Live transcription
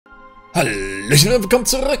Hallöchen und willkommen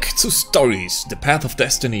zurück zu Stories, The Path of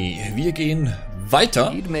Destiny. Wir gehen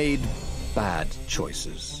weiter. He'd made bad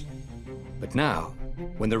choices. But now,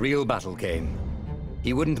 when the real battle came,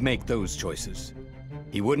 he wouldn't make those choices.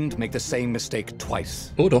 He wouldn't make the same mistake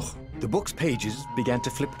twice. Oh doch. The book's pages began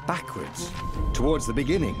to flip backwards, towards the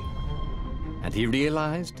beginning. And he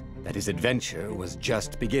realized that his adventure was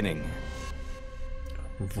just beginning.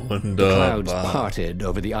 Wunderbar. The clouds parted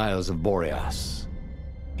over the Isles of Boreas.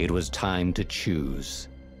 It was time to choose.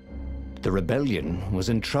 The rebellion was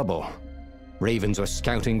in trouble. Ravens were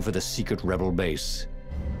scouting for the secret rebel base.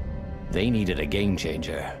 They needed a game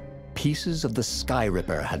changer. Pieces of the Sky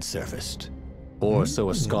Ripper had surfaced. Or so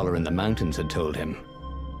a scholar in the mountains had told him.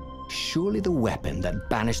 Surely the weapon that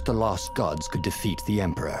banished the lost gods could defeat the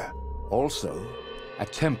Emperor. Also, a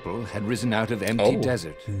temple had risen out of empty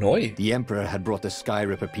desert. Neu. The Emperor had brought the Sky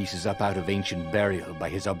Ripper pieces up out of ancient burial by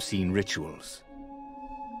his obscene rituals.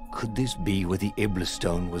 Could this be where the Iblis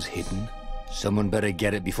stone was hidden? Someone better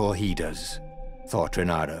get it before he does, thought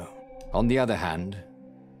Reynardo. On the other hand,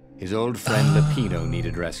 his old friend Lupino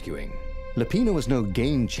needed rescuing. Lupino was no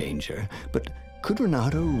game changer, but could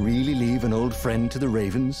Reynardo really leave an old friend to the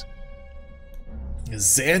Ravens?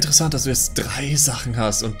 Sehr interessant, dass du jetzt 3 Sachen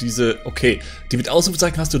hast und diese, okay, die mit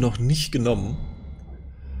Ausrufezeichen hast du noch nicht genommen.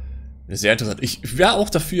 Sehr interessant. Ich wäre auch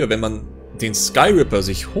dafür, wenn man den Sky Ripper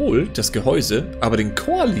sich holt, das Gehäuse, aber den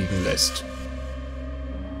Core liegen lässt.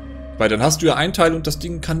 Weil dann hast du ja ein Teil und das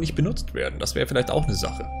Ding kann nicht benutzt werden. Das wäre vielleicht auch eine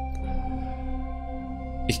Sache.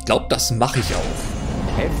 Ich glaube, das mache ich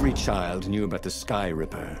auch. Every child knew about the Sky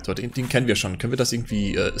Ripper. So, den kennen wir schon. Können wir das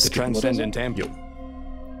irgendwie skippen oder so? Jo.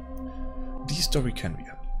 Die Story kennen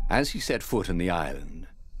wir. As he set foot on the island,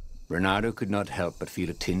 Reynardo could not help but feel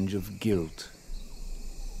a tinge of guilt.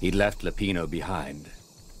 He'd left Lupino behind.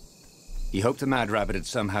 He hoped the Mad Rabbit had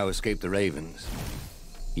somehow escaped the Ravens.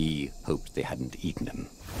 He hoped they hadn't eaten him.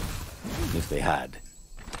 If they had,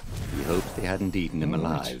 he hoped they hadn't eaten him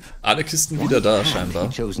alive. Alle Kisten wieder da, scheinbar.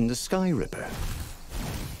 He'd chosen the Sky Ripper.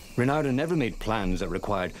 Reynardo never made plans that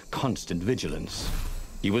required constant vigilance.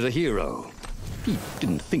 He was a hero. He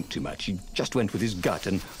didn't think too much. He just went with his gut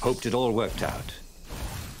and hoped it all worked out.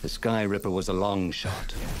 The Sky Ripper was a long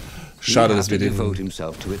shot. Schade, dass wir den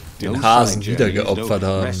Hasen wieder geopfert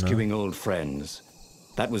haben. Rescuing old friends.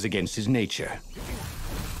 That was against his nature.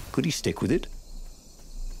 Could he stick with it?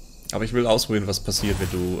 Aber ich will ausprobieren, was passiert, wenn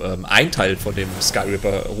du ein Teil von dem Sky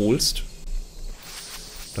Ripper holst,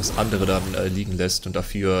 das andere dann liegen lässt und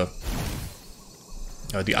dafür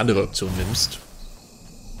die andere Option nimmst.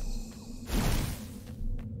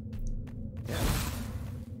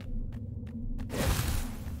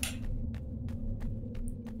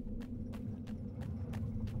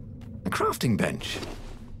 Crafting bench.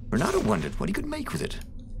 Reynardo wondered what he could make with it.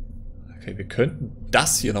 Okay, wir könnten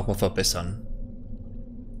das hier nochmal verbessern.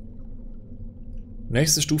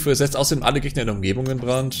 Nächste Stufe setzt außerdem alle Gegner in der Umgebung in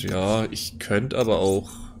Brand. Ja, ich könnte aber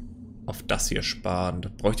auch auf das hier sparen. Da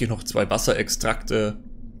bräuchte ich noch 2 Wasserextrakte.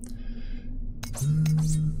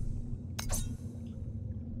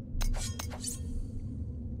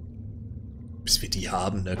 Bis wir die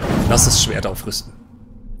haben, ne? Lass das Schwert aufrüsten.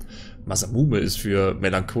 Masamume ist für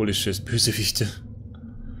melancholische Bösewichte.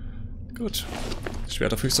 Gut.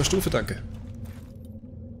 Schwert auf höchster Stufe, danke.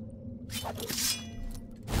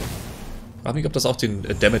 Frag mich, ob das auch den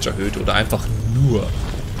Damage erhöht oder einfach nur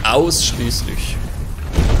ausschließlich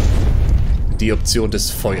die Option des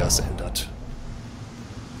Feuers ändert.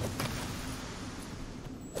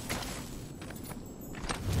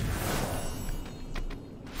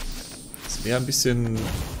 Es wäre ein bisschen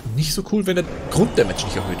nicht so cool, wenn der Grunddamage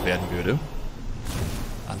nicht erhöht werden würde.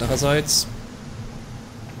 Andererseits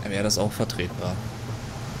wäre das auch vertretbar.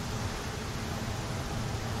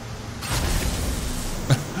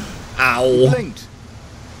 Au!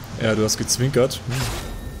 Ja, du hast gezwinkert.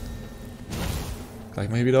 Gleich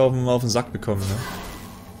mal hier wieder auf den Sack bekommen, ne?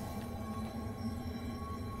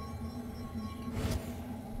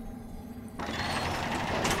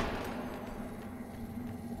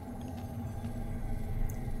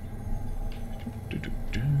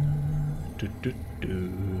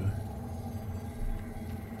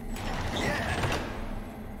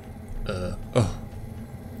 Oh.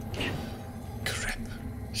 Crap.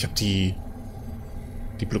 Ich habe die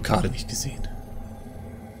Blockade nicht gesehen.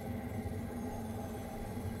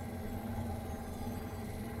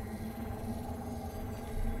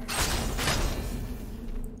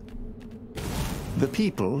 The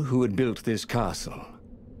people who had built this castle,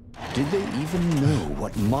 did they even know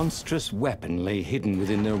what monstrous weapon lay hidden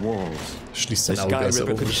within their walls? Schließt The dein Auge, Sky als er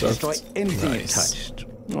Ripper oben could destroy schafft. anything it Nice. touched,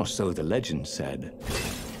 or so the legend said.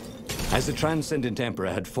 As the transcendent emperor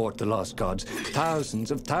had fought the lost gods, thousands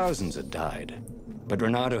had died. But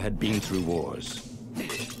Reynardo had been through wars.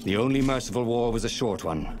 The only merciful war was a short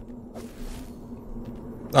one.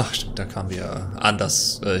 Ach, stimmt, da kamen wir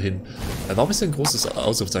anders hin. Warum ist denn ein großes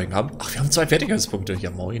Ausrufezeichen haben? Ach, wir haben 2 Fertigkeitspunkte. Ja,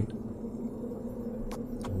 moin.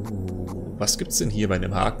 Was gibt's denn hier bei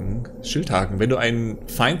einem Haken? Schildhaken. Wenn du einen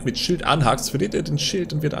Feind mit Schild anhakst, verliert er den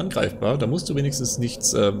Schild und wird angreifbar. Da musst du wenigstens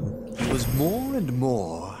nichts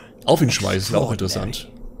auf ihn schmeißen. Auch interessant.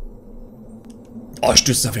 Oh,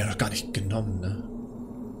 Stürzen haben wir noch gar nicht genommen, ne?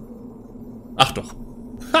 Ach doch.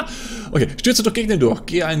 Ha! Okay, stürze durch Gegner durch.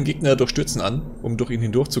 Gehe einen Gegner durch Stürzen an, um durch ihn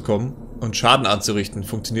hindurchzukommen und Schaden anzurichten.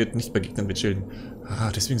 Funktioniert nicht bei Gegnern mit Schilden.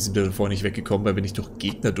 Ah, deswegen sind wir davor nicht weggekommen, weil wir nicht durch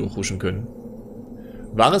Gegner durchhuschen können.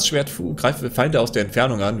 Wahres Schwert greift Feinde aus der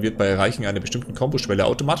Entfernung an, wird bei Erreichen einer bestimmten Komboschwelle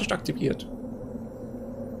automatisch aktiviert.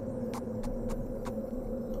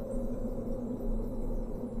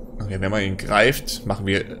 Okay, wenn man ihn greift, machen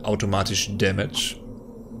wir automatisch Damage.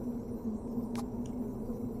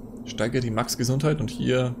 Steigert die Max-Gesundheit und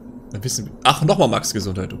hier... Dann wissen wir... Ach, nochmal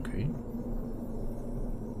Max-Gesundheit, okay.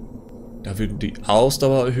 Da würden die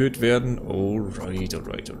Ausdauer erhöht werden. Alright.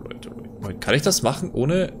 Kann ich das machen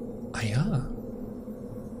ohne... Ah ja.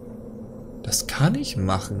 Das kann ich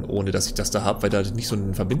machen, ohne dass ich das da habe, weil da nicht so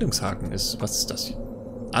ein Verbindungshaken ist. Was ist das hier?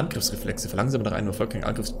 Angriffsreflexe. Verlangsame nach einem erfolgreichen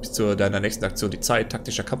Angriff bis zu deiner nächsten Aktion die Zeit.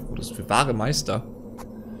 Taktischer Kampfmodus für wahre Meister.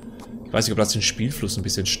 Ich weiß nicht, ob das den Spielfluss ein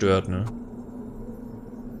bisschen stört, ne?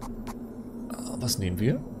 Was nehmen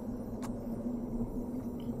wir?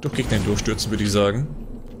 Durch Gegner hindurchstürzen, würde ich sagen.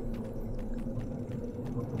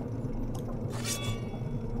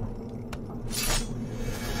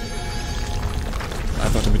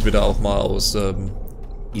 Einfach damit wir da auch mal aus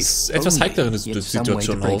etwas heikleren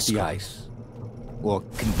Situationen rauskommen. Or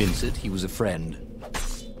convince it he was a friend.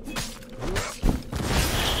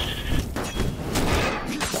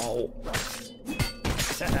 Wow.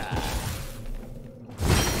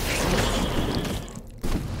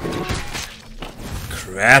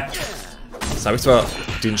 Crap. Jetzt habe ich zwar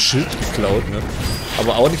den Schild geklaut, ne?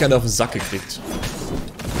 Aber auch nicht einen auf den Sack gekriegt.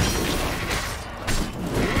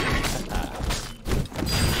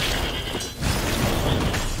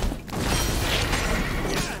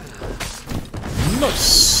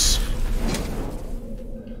 Nice.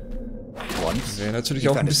 Wäre natürlich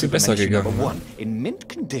auch ein bisschen besser gegangen. Ne? In mint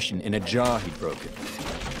condition in a jar he'd broken.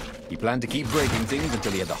 He planned to keep breaking things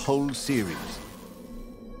until he had the whole series.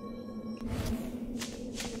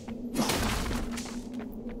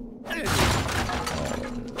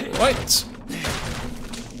 Right.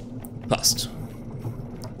 Passt.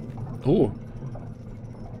 Oh.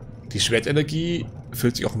 Die Schwertenergie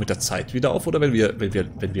füllt sich auch mit der Zeit wieder auf, oder wenn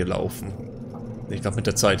wir laufen? Ich glaube mit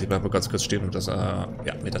der Zeit. Ich bleibe mal ganz kurz stehen und das, ja,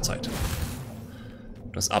 mit der Zeit.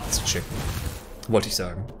 Das abzuchecken. Wollte ich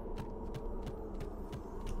sagen.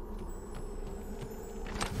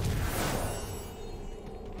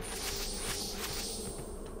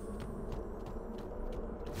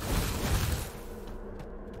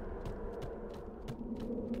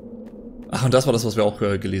 Ach, und das war das, was wir auch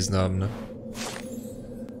gelesen haben, ne?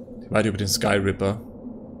 Weiter über den Sky Ripper.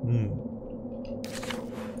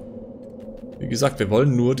 Wie gesagt, wir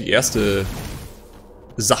wollen nur die erste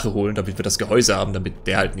Sache holen, damit wir das Gehäuse haben, damit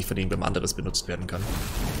der halt nicht von irgendwem anderes benutzt werden kann.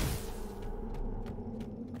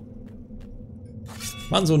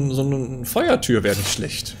 Mann, so eine Feuertür wäre nicht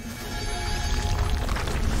schlecht.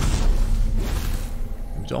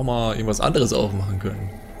 Damit wir auch mal irgendwas anderes aufmachen können.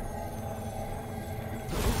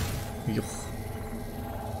 Juch.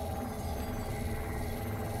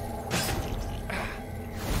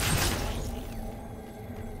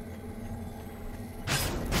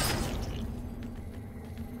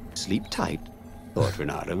 Sleep tight, thought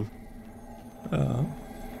Reynardo. Ja.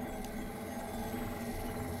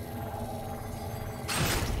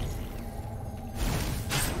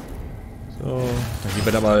 So, dann gehen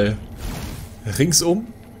wir da mal ringsum.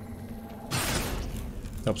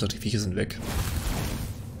 Hauptsache die Viecher sind weg.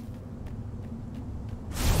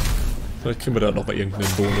 Vielleicht kriegen wir da noch mal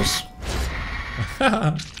irgendeinen Bonus.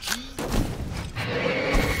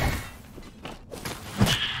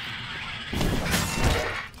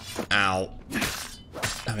 Au.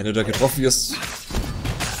 Wenn du da getroffen wirst,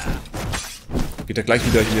 wird da gleich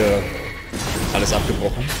wieder hier alles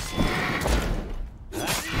abgebrochen.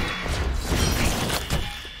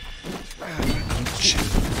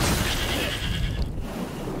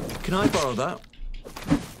 Can I borrow that?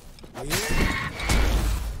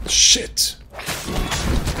 Shit.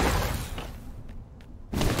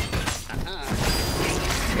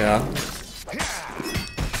 Ja.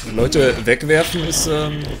 Leute wegwerfen ist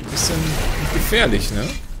ein bisschen gefährlich, ne?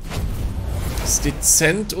 ist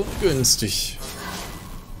dezent ungünstig.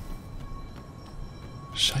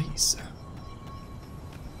 Scheiße.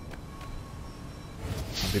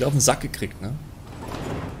 Haben wieder auf den Sack gekriegt, ne?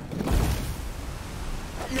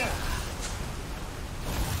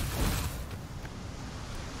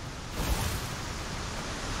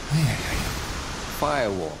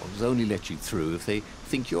 Firewalls only let you through if they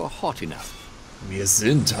think you're hot enough. Wir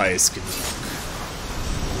sind heiß genug.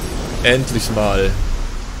 Endlich mal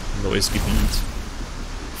neues Gebiet.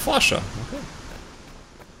 Forscher, okay.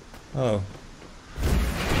 Oh.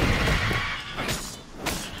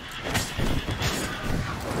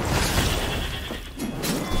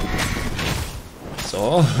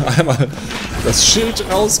 So, einmal das Schild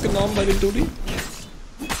rausgenommen bei dem Dulli.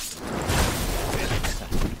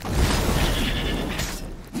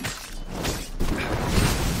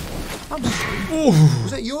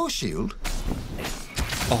 Was that your shield?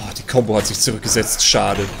 Oh, die Combo hat sich zurückgesetzt.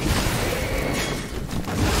 Schade.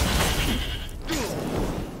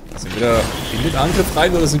 Sind wir da in den Angriff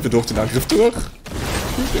rein oder sind wir durch den Angriff durch?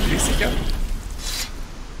 Ich bin mir nicht sicher.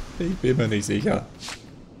 Ich bin mir nicht sicher.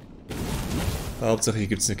 Hauptsache hier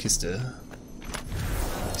gibt es eine Kiste.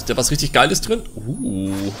 Ist da was richtig Geiles drin?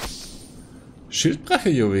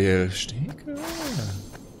 Schildbrecherjuwel. Stecke.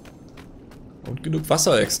 Und genug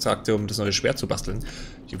Wasserextrakte, um das neue Schwert zu basteln.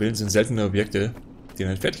 Juwelen sind seltene Objekte, die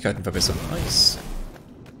deine Fertigkeiten verbessern. Nice.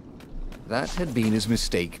 That had been his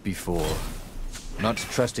mistake before. Not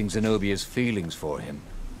trusting Zenobia's feelings for him.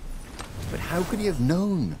 But how could he have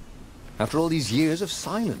known? After all these years of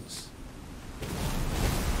silence.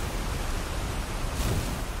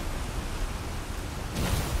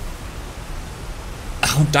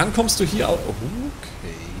 Ach, und dann kommst du hier auch...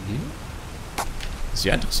 Okay.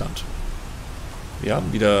 Sehr interessant. Wir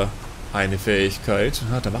haben wieder eine Fähigkeit.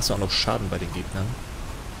 Da machst du auch noch Schaden bei den Gegnern.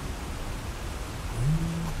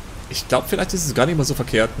 Ich glaube, vielleicht ist es gar nicht mal so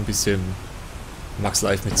verkehrt, ein bisschen Max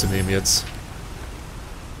Life mitzunehmen jetzt.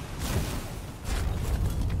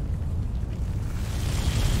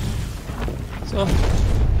 So.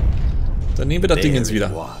 Dann nehmen wir das Ding jetzt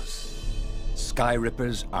wieder.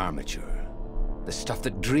 Skyripper's armature. The stuff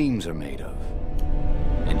that dreams are made of.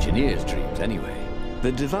 Engineers' dreams, anyway.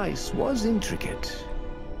 The device was intricate.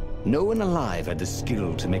 No one alive had the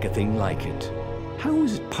skill to make a thing like it. How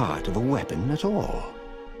was it part of a weapon at all?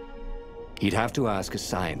 He'd have to ask a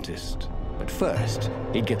scientist. But first,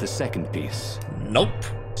 he'd get the second piece. Nope.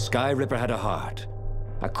 Skyripper had a heart.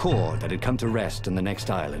 A core that had come to rest on the next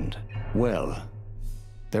island. Well,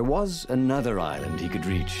 there was another island he could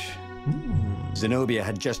reach. Zenobia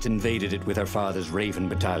had just invaded it with her father's Raven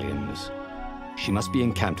battalions. She must be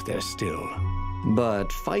encamped there still.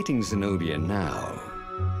 But fighting Zenobia now,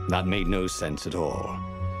 that made no sense at all.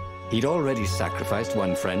 He'd already sacrificed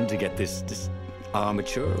one friend to get this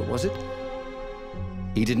armature, was it?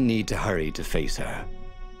 He didn't need to hurry to face her.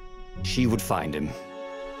 She would find him.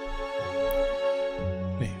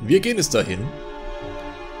 Nee, wir gehen es dahin.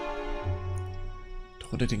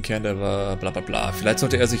 Unter den Kern, der war bla bla bla. Vielleicht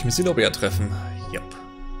sollte er sich mit Zenobia treffen. Yep.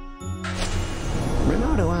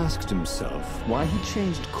 Reynardo asked himself why he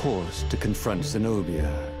changed course to confront Zenobia.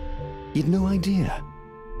 He'd no idea.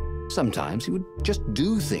 Sometimes he would just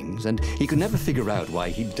do things and he could never figure out why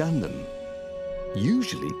he'd done them.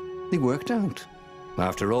 Usually, they worked out.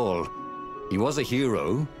 After all, he was a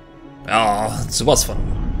hero. Ja, sowas von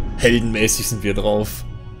heldenmäßig sind wir drauf.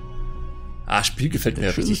 Ah, Spiel gefällt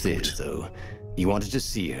mir richtig gut. Though, he wanted to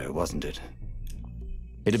see her, wasn't it?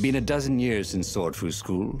 It had been a dozen years since Sword through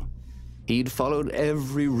school. He'd followed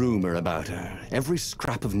every rumor about her, every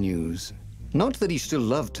scrap of news. Not that he still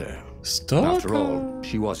loved her. After all,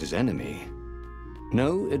 she was his enemy.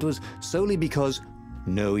 No, it was solely because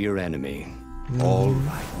know your enemy. All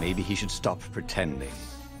right, maybe he should stop pretending.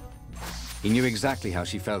 He knew exactly how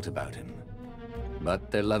she felt about him.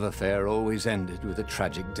 But their love affair always ended with a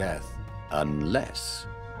tragic death. Unless,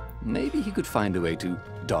 maybe he could find a way to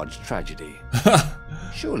dodge tragedy.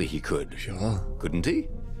 Surely he could. Ja. Couldn't he?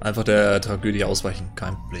 Einfach der Tragödie ausweichen,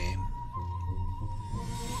 kein Problem.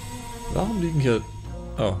 Warum liegen hier...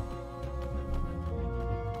 Oh.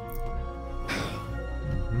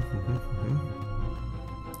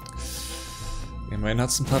 Immerhin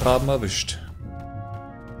hat's ein paar Raben erwischt.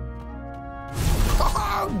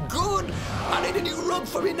 Oh, good! I need a new rug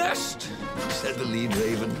for my nest, said the lead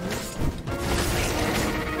raven.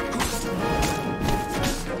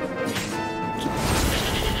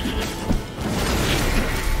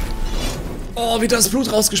 Oh, wie das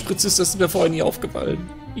Blut rausgespritzt ist, das ist mir vorher nie aufgefallen.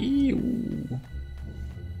 Iu.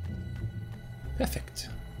 Perfekt.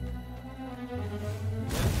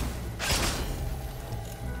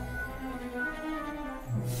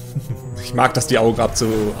 Ich mag das, die Augen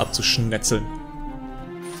abzuschnetzeln.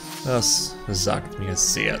 Das sagt mir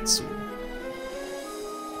sehr zu.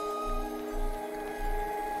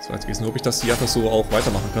 So, jetzt geht's nur, ob ich das hier einfach so auch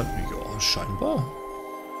weitermachen kann. Ja, scheinbar.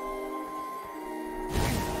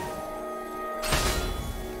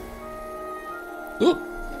 Oh,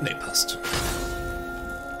 nee, passt.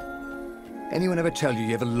 Anyone ever tell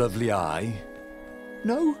you have a lovely eye?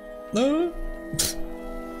 No? No?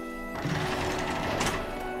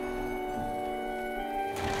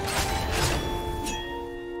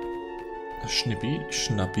 Schnippi,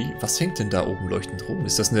 Schnappi. Was hängt denn da oben leuchtend rum?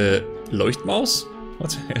 Ist das eine Leuchtmaus?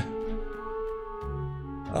 Was?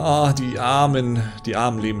 Ah, die armen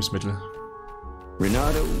Lebensmittel.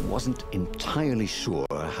 Reynardo wasn't entirely sure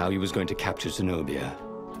how he was going to capture Zenobia.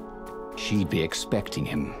 She'd be expecting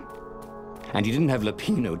him. And he didn't have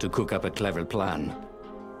Lapino to cook up a clever plan.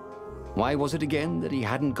 Why was it again that he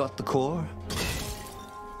hadn't got the core?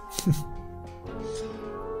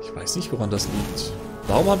 Ich weiß nicht, woran das liegt.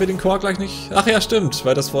 Warum haben wir den Core gleich nicht? Ach ja, stimmt,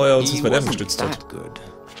 weil das vorher uns das Verderben gestützt hat.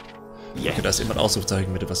 Okay, da ist immer ein Ausrufzeichen,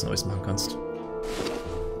 damit du was Neues machen kannst.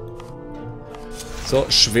 So,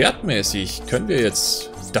 schwertmäßig können wir jetzt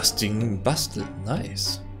das Ding basteln.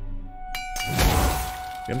 Nice.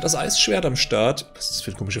 Wir haben das Eisschwert am Start. Was ist das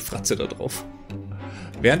für eine komische Fratze da drauf?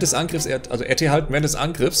 Während des Angriffs, also RT halten während des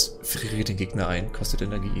Angriffs, friert den Gegner ein, kostet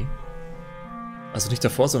Energie. Also nicht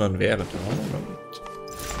davor, sondern während.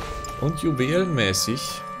 Und juwelenmäßig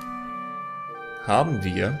haben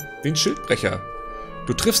wir den Schildbrecher.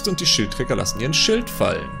 Du triffst und die Schildträger lassen ihren Schild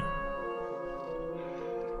fallen.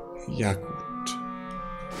 Ja, gut.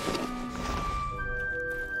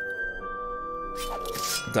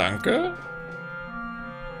 Danke.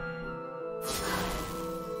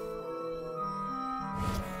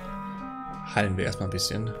 Heilen wir erstmal ein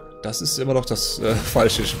bisschen. Das ist immer noch das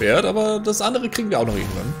falsche Schwert, aber das andere kriegen wir auch noch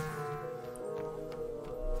irgendwann.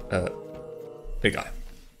 Egal.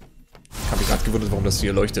 Ich habe mich gerade gewundert, warum das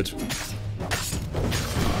hier leuchtet.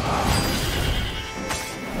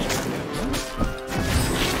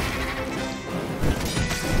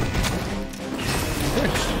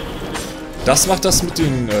 Das macht das mit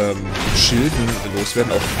den Schilden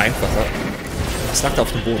loswerden auch einfacher. Was lag da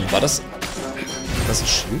auf dem Boden? War das ein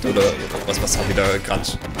Schild oder was haben wir da gerade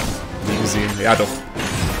gesehen? Ja, doch.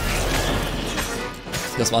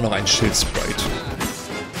 Das war noch ein Schildsprite.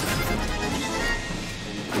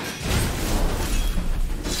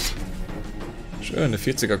 Schön, eine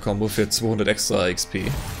 40er-Kombo für 200 extra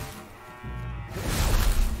XP.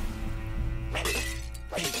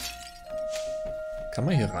 Kann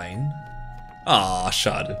man hier rein? Ah,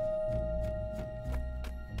 schade.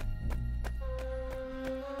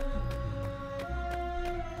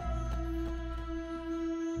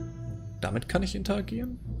 Damit kann ich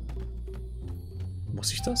interagieren?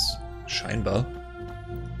 Muss ich das? Scheinbar.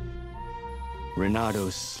 Reynardo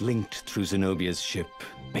slinked through Zenobia's ship,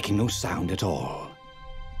 making no sound at all.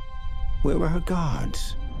 Where were her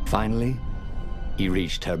guards? Finally, he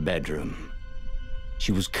reached her bedroom.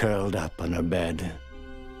 She was curled up on her bed.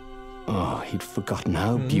 Oh, he'd forgotten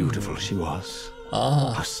how beautiful she was.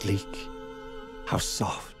 How sleek, how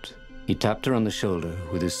soft. He tapped her on the shoulder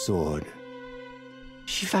with his sword.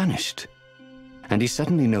 She vanished, and he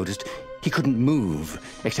suddenly noticed he couldn't move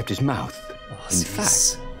except his mouth. In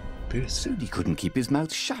fact, soon he couldn't keep his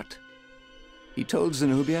mouth shut. He told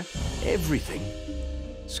Zenobia everything.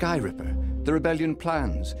 Skyripper, the rebellion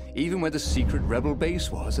plans, even where the secret rebel base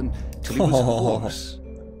was, until he was hoarse.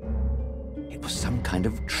 It was some kind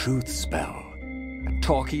of truth spell. A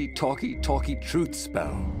talky truth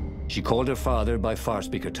spell. She called her father by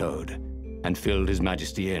Farspeaker Toad, and filled His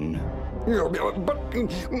Majesty in. But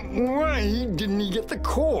why didn't he get the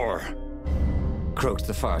core? Croaked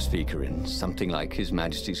the Farspeaker in something like His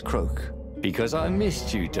Majesty's croak. Because I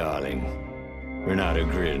missed you, darling. Reynardo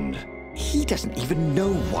grinned. He doesn't even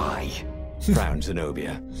know why. Frowned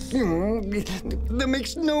Zenobia. That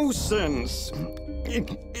makes no sense.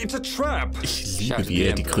 It's a trap. Ich liebe, wie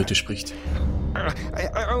er die Kröte spricht.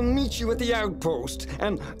 I'll meet you at the outpost,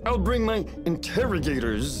 and I'll bring my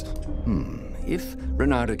interrogators. If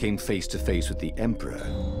Reynardo came face to face with the Emperor,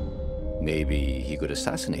 maybe he could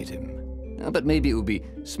assassinate him. But maybe it would be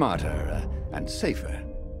smarter and safer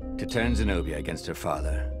to turn Zenobia against her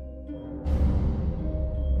father.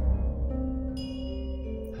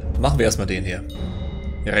 Machen wir erstmal den hier.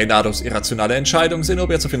 Reynardos irrationale Entscheidung,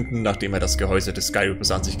 Zenobia zu finden, nachdem er das Gehäuse des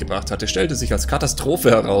Skyrippers an sich gebracht hatte, stellte sich als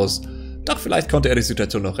Katastrophe heraus. Doch vielleicht konnte er die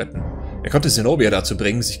Situation noch retten. Er konnte Zenobia dazu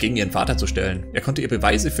bringen, sich gegen ihren Vater zu stellen. Er konnte ihr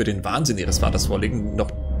Beweise für den Wahnsinn ihres Vaters vorlegen,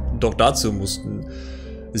 doch dazu mussten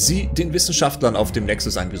sie den Wissenschaftlern auf dem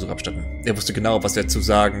Nexus einen Besuch abstatten. Er wusste genau, was er zu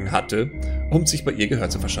sagen hatte, um sich bei ihr Gehör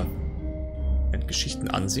zu verschaffen. Mit Geschichten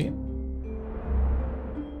ansehen?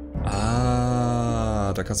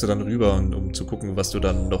 Ah, da kannst du dann rüber, um zu gucken, was du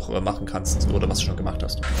dann noch machen kannst oder was du schon gemacht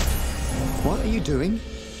hast. What are you doing?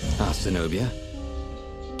 Asked Zenobia.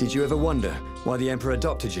 Did you ever wonder why the Emperor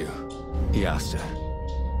adopted you? He asked her.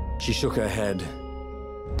 She shook her head.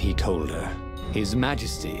 He told her. His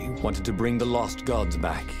Majesty wanted to bring the lost gods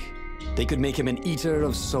back. They could make him an eater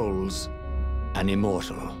of souls, an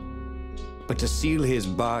immortal. But to seal his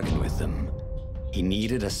bargain with them, he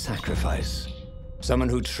needed a sacrifice. Someone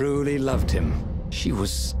who truly loved him. She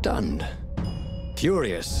was stunned.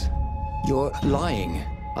 Furious. You're lying.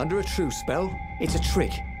 Under a truce spell? It's a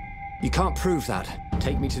trick. You can't prove that.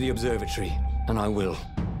 Take me to the observatory, and I will.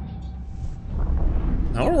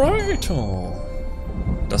 Alright.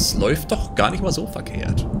 Das läuft doch gar nicht mal so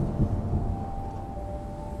verkehrt.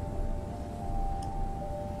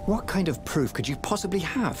 What kind of proof could you possibly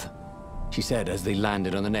have? She said as they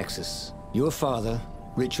landed on the Nexus. Your father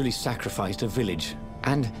ritually sacrificed a village,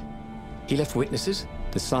 and he left witnesses?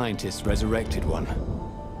 The scientists resurrected one.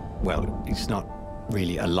 Well, it's not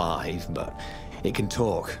really alive, but it can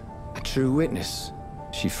talk. A true witness.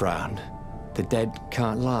 She frowned. The dead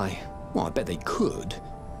can't lie. Well, I bet they could.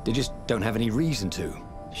 They just don't have any reason to.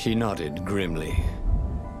 She nodded grimly.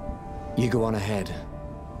 You go on ahead.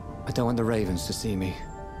 I don't want the ravens to see me.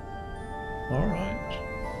 Alright.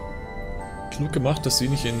 Klug gemacht, dass sie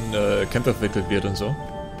nicht in Kämpfe verwickelt wird und so.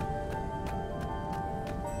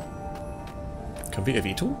 Können wir ihr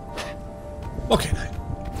wehtun? Okay, nein.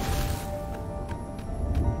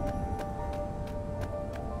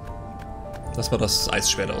 Lass mal das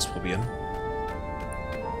Eisschwert ausprobieren.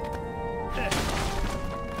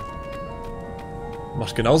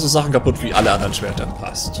 Macht genauso Sachen kaputt wie alle anderen Schwerter.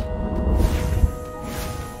 Passt.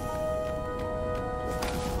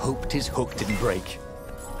 Hoped his hook didn't break.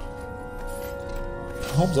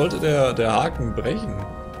 Warum sollte der Haken brechen?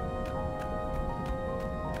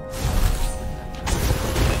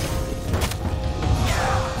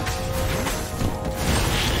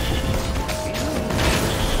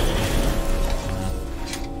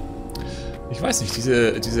 Ich weiß nicht,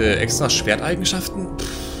 diese extra Schwerteigenschaften.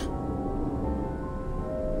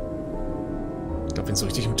 Ich glaube, wenn es so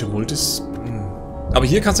richtig im Tumult ist. Aber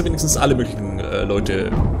hier kannst du wenigstens alle möglichen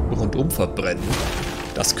Leute rundum verbrennen.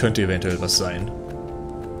 Das könnte eventuell was sein.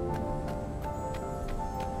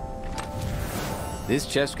 This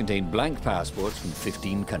chest contained blank passports from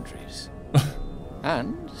 15 countries.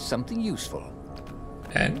 And something useful.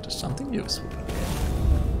 And something useful.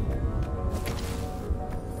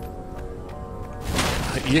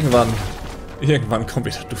 Irgendwann kommen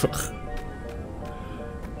wir da durch.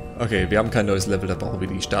 Okay, wir haben kein neues Level, da brauchen wir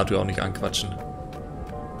die Statue auch nicht anquatschen.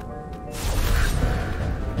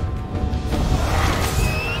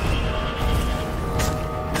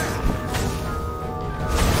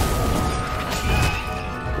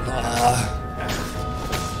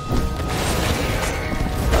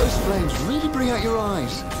 Those flames really bring out your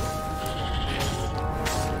eyes.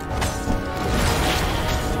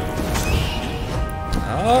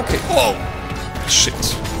 Okay. Oh! Shit.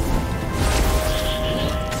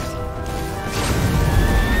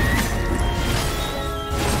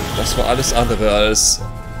 Das war alles andere als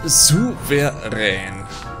souverän.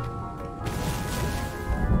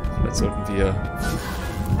 Vielleicht sollten wir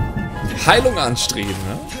Heilung anstreben,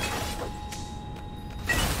 ne?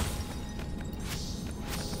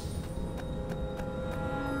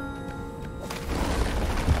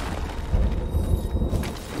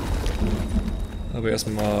 Aber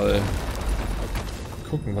erstmal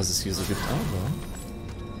gucken, was es hier so gibt. Aber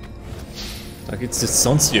da geht's jetzt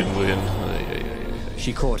sonst irgendwo hin.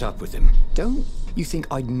 She caught up with him. Don't you think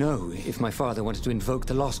I'd know if my father wanted to invoke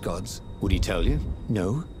the lost gods? Would he tell you?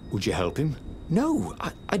 No. Would you help him? No.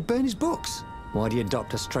 I'd burn his books. Why'd he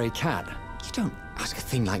adopt a stray cat? You don't ask a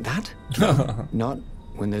thing like that. Not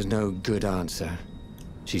when there's no good answer,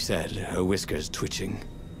 she said, her whiskers twitching.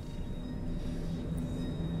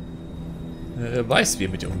 Weiß, wie er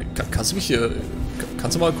mit dir umgeht. Kannst du mich hier...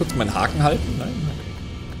 Kannst du mal kurz meinen Haken halten? Nein?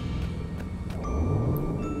 Okay.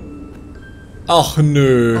 Ach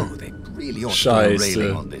nö.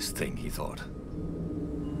 Scheiße.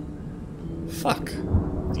 Fuck.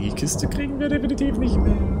 Die Kiste kriegen wir definitiv nicht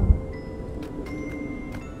mehr.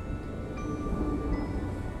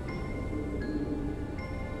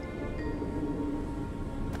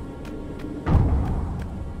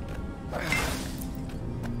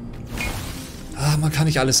 Man kann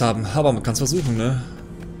nicht alles haben, aber man kann es versuchen, ne?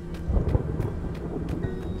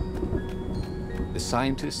 The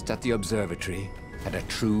scientists at the observatory and a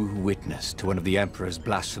true witness to one of the Emperor's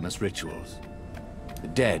blasphemous rituals. The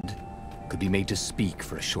dead could be made to speak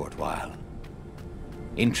for a short while.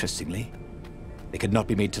 Interestingly, they could not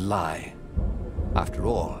be made to lie. After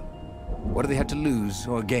all, what do they have to lose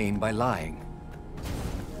or gain by lying?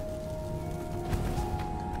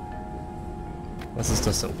 Was ist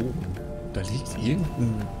das da oben? Da liegt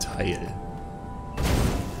irgendein Teil.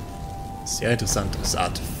 Sehr interessantes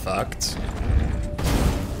Artefakt.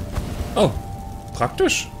 Oh,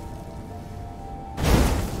 praktisch.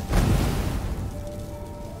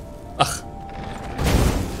 Ach.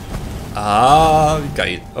 Ah, wie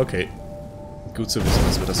geil. Okay. Gut zu wissen,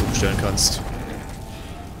 dass du das umstellen kannst.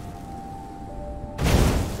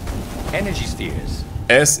 Energy spheres.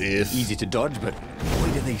 As if. Easy to dodge, but boy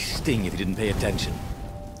do they sting if you didn't pay attention.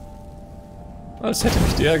 Als hätte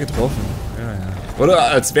mich der getroffen. Ja, ja. Oder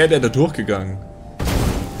als wäre der da durchgegangen.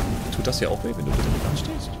 Tut das ja auch weh, wenn du damit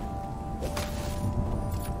anstehst?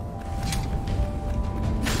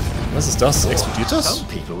 Was ist das? Explodiert das? Some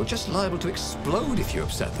people were just liable to explode if you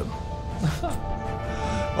upset them.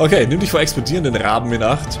 Okay, nimm dich vor explodierenden Raben in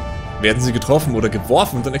Acht. Werden sie getroffen oder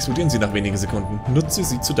geworfen, dann explodieren sie nach wenigen Sekunden. Nutze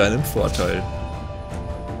sie zu deinem Vorteil.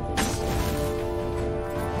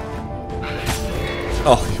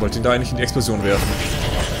 Ach, ich wollte ihn da eigentlich in die Explosion werfen.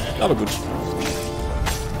 Aber gut.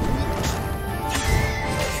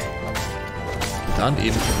 Dann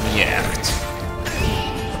eben Jagd.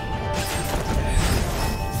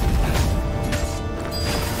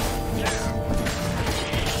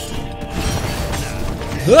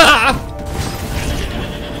 Ah!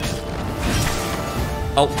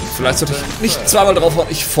 Au, vielleicht sollte ich nicht zweimal draufhauen.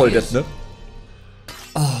 Ich voll dead, ne?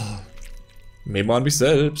 Oh. Memo an mich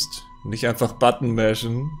selbst. Nicht einfach Button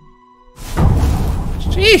mashen.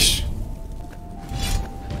 Sheesh.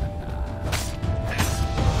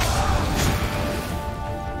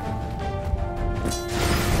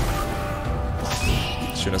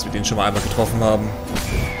 Schön, dass wir den schon mal einmal getroffen haben.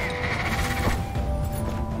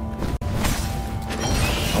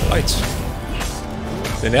 Alright.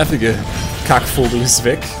 Der nervige Kackvogel ist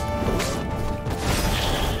weg.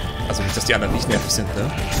 Also nicht, dass die anderen nicht nervig sind,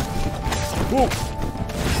 ne?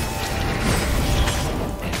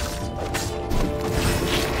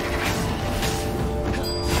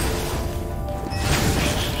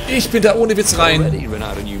 Ich bin da ohne Witz rein.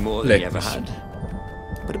 Leck mich.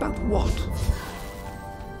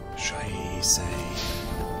 Scheiße.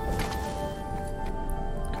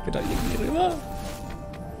 Können wir da irgendwie rüber?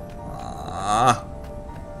 Ah.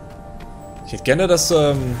 Ich hätte gerne das,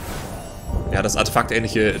 ja, das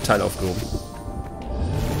artefaktähnliche Teil aufgehoben.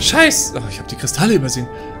 Scheiße! Oh, ich habe die Kristalle übersehen.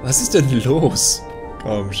 Was ist denn los?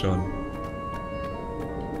 Komm schon.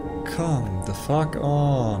 Come the fuck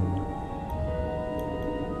on.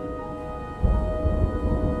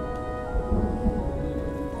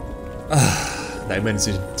 Na, immerhin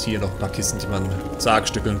sind hier noch ein paar Kisten, die man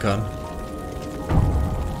zerstückeln kann.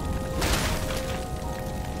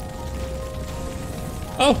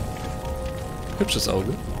 Oh! Hübsches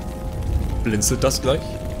Auge. Blinzelt das gleich?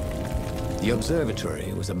 The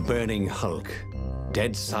observatory was a burning hulk.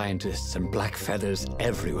 Dead scientists and black feathers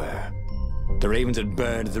everywhere. The ravens had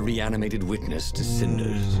burned the reanimated witness to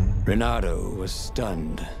cinders. Reynardo was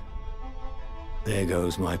stunned. There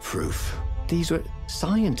goes my proof. These were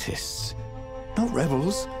scientists, not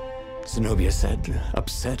rebels, Zenobia said,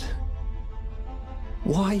 upset.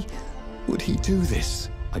 Why would he do this?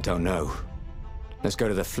 I don't know. Let's go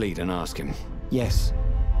to the fleet and ask him. Yes.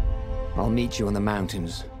 I'll meet you on the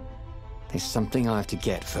mountains. There's something I have to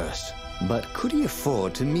get first. But could he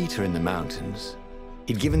afford to meet her in the mountains?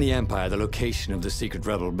 He'd given the Empire the location of the secret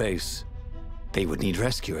rebel base. They would need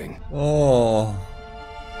rescuing. Oh.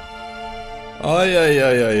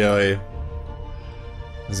 Ai.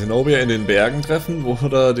 Zenobia in den Bergen treffen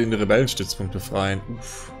oder den Rebellenstützpunkt befreien.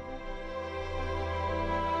 Uff.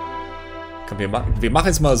 Komm, wir machen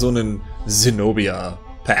jetzt mal so einen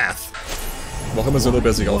Zenobia-Path. Wo auch immer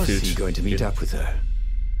Zenobia sich aufhielt.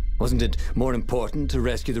 Wasn't it more important to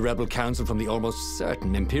rescue the rebel council from the almost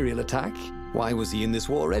certain Imperial attack? Why was he in this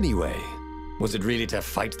war anyway? Was it really to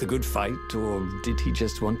fight the good fight, or did he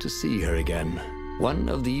just want to see her again? One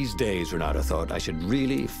of these days, Reynardo thought, I should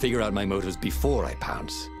really figure out my motives before I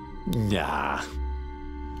pounce. Nah.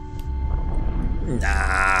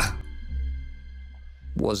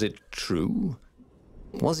 Was it true?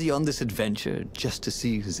 Was he on this adventure just to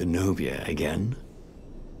see Zenobia again?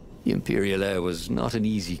 The Imperial heir was not an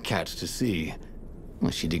easy cat to see.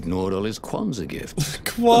 Well, she'd ignored all his Kwanzaa gifts.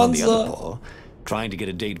 Kwanzaa? On the other paw, trying to get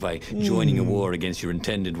a date by joining a war against your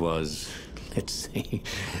intended was, let's say,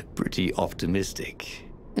 pretty optimistic.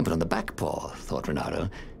 But on the back paw, thought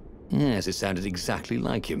Reynardo, Yes, it sounded exactly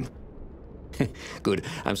like him. Good.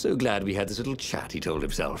 I'm so glad we had this little chat, he told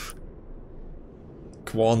himself.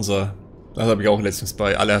 Kwanzaa. Das habe ich auch letztens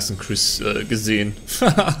bei allerersten Chris gesehen.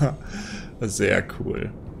 Sehr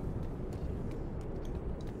cool.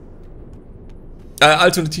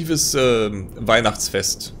 Alternatives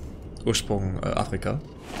Weihnachtsfest. Ursprung Afrika.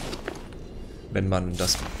 Wenn man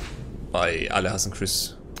das bei Alle hassen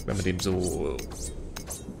Chris, wenn man dem so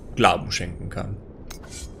Glauben schenken kann.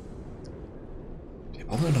 Wir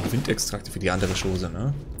brauchen ja noch Windextrakte für die andere Chose,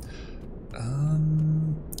 ne?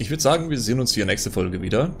 Ich würde sagen, wir sehen uns hier nächste Folge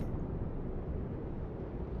wieder.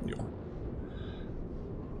 Ja.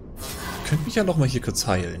 Ich könnte mich ja noch mal hier kurz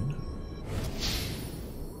heilen.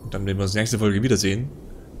 Und dann werden wir uns nächste Folge wiedersehen.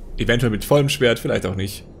 Eventuell mit vollem Schwert, vielleicht auch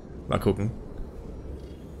nicht. Mal gucken.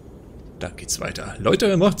 Dann geht's weiter.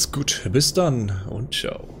 Leute, macht's gut. Bis dann und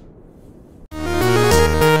ciao.